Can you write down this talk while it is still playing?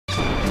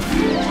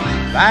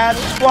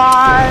That's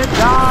why,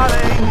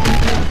 darling,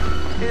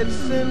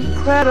 it's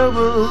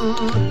incredible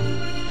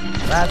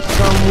that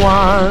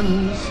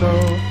someone so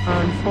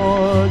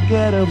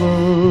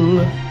unforgettable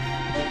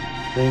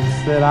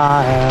thinks that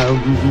I am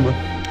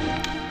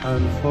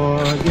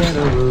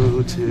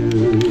unforgettable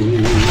too.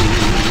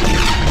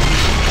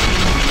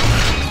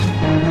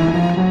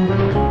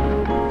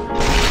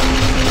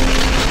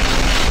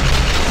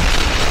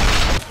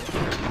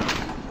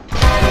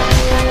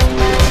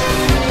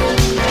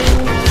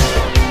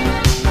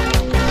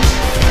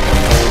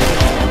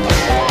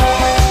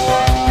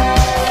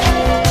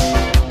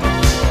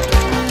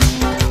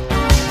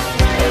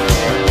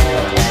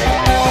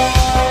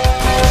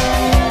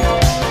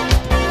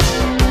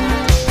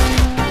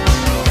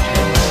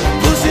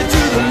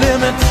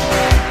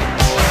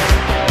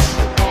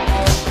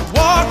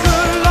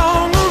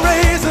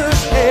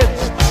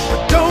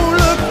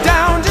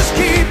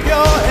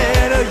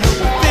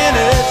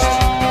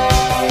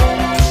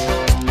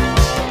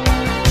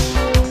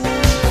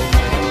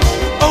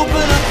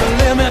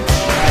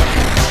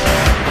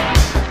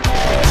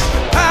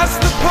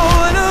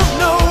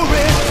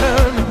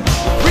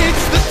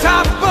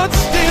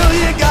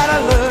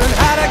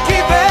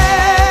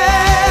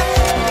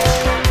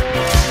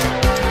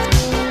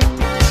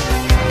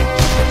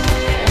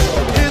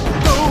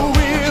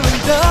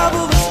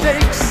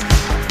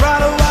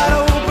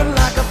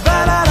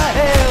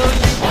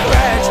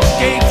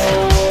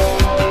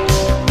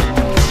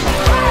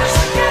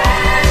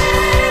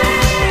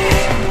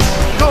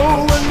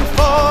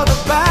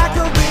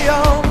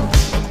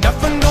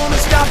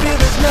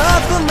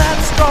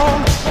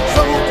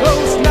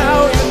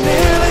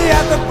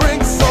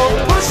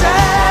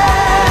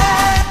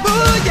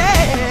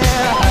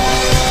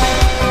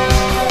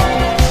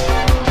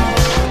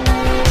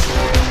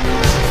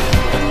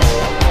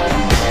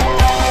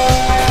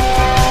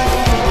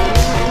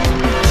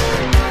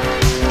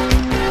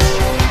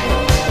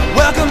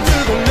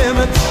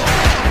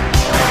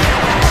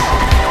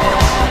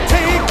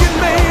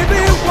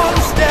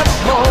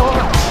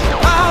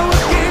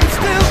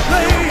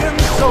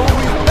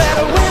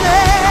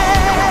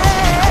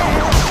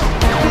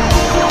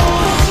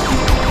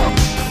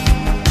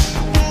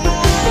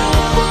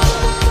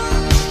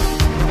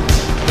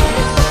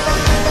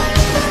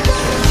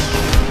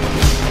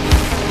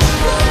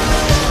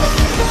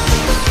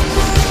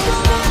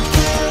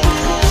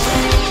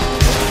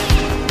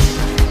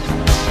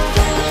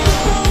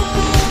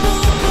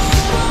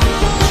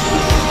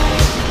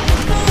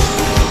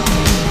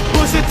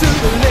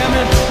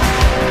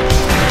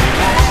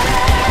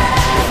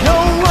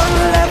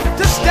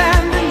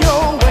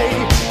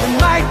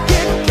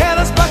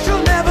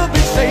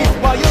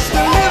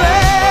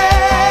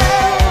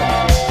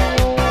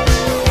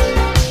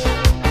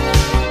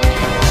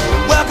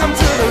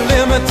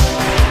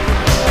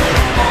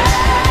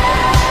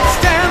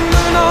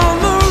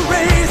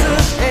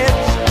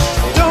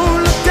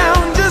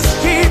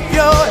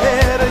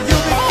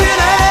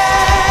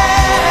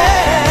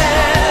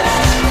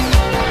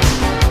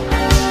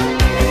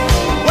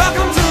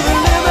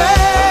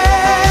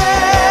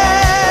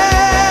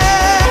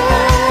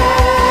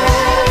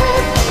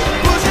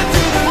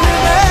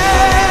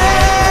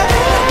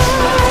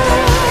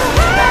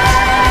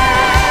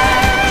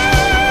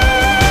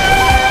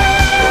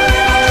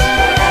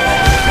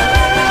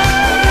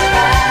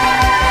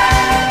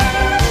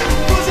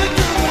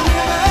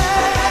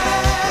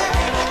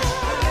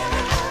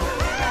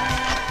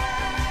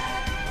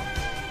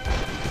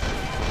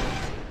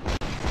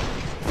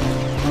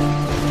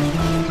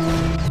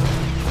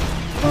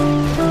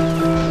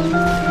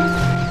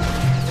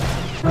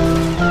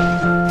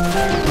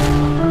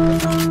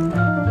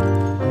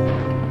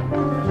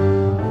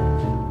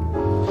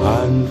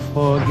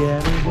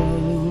 Unforgettable,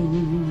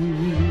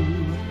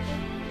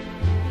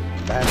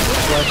 that's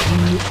what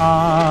you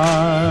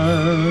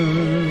are.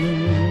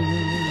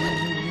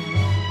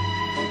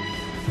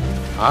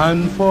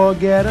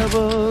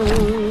 Unforgettable,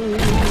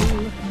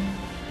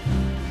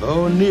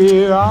 though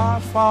near or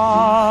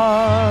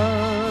far,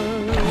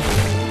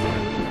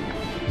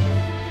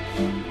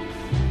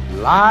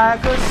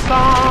 like a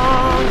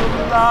song of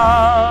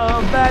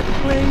love that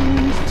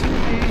clings to me.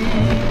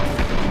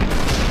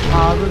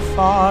 How the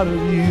thought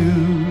of you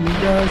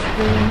does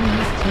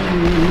things to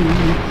me.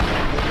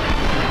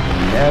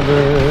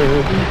 Never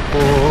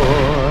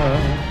before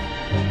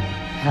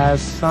has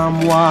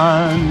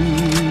someone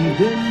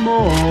been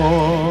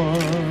more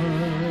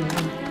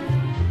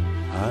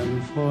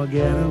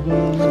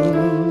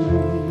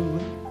unforgettable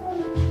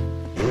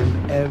in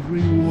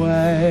every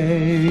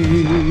way.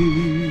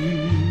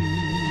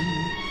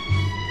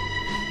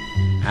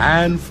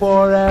 And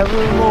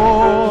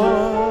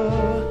forevermore,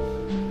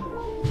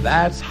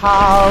 that's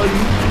how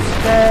you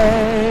stay.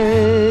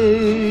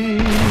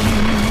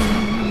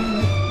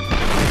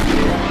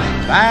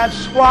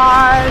 That's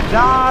why,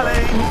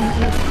 darling,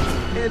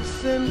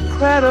 it's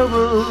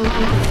incredible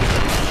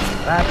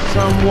that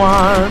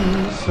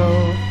someone so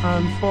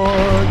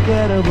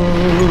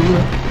unforgettable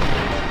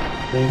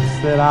thinks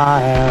that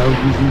I am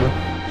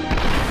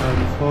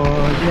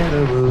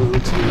unforgettable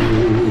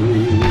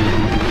too.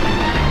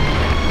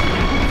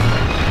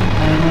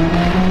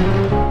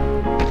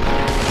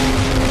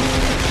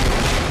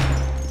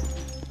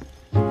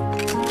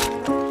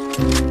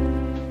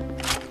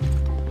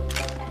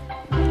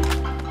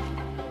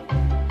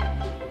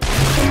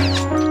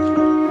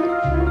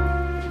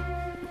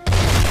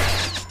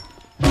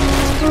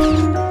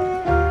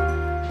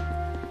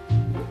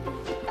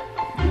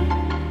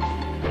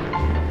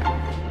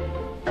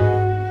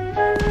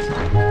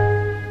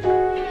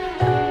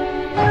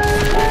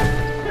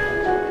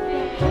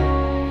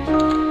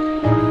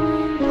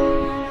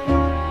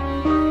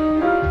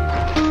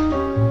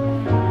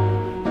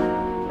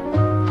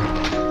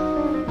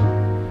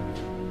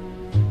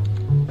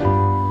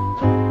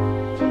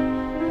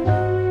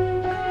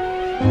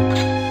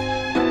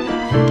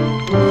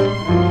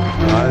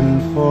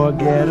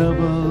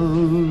 Unforgettable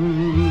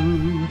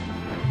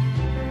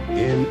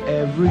in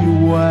every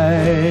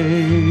way,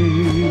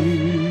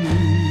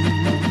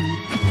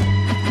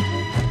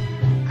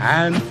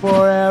 and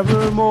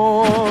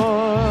forevermore,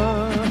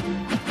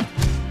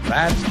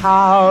 that's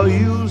how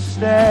you'll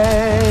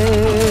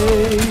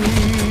stay.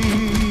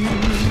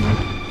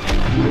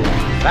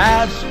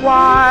 That's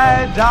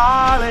why,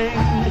 darling,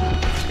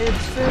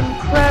 it's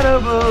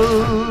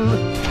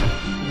incredible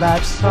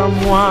that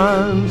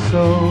someone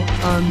so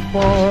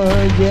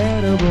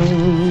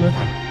unforgettable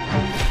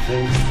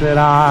thinks that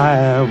I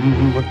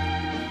am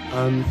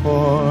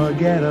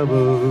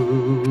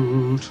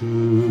unforgettable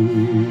too.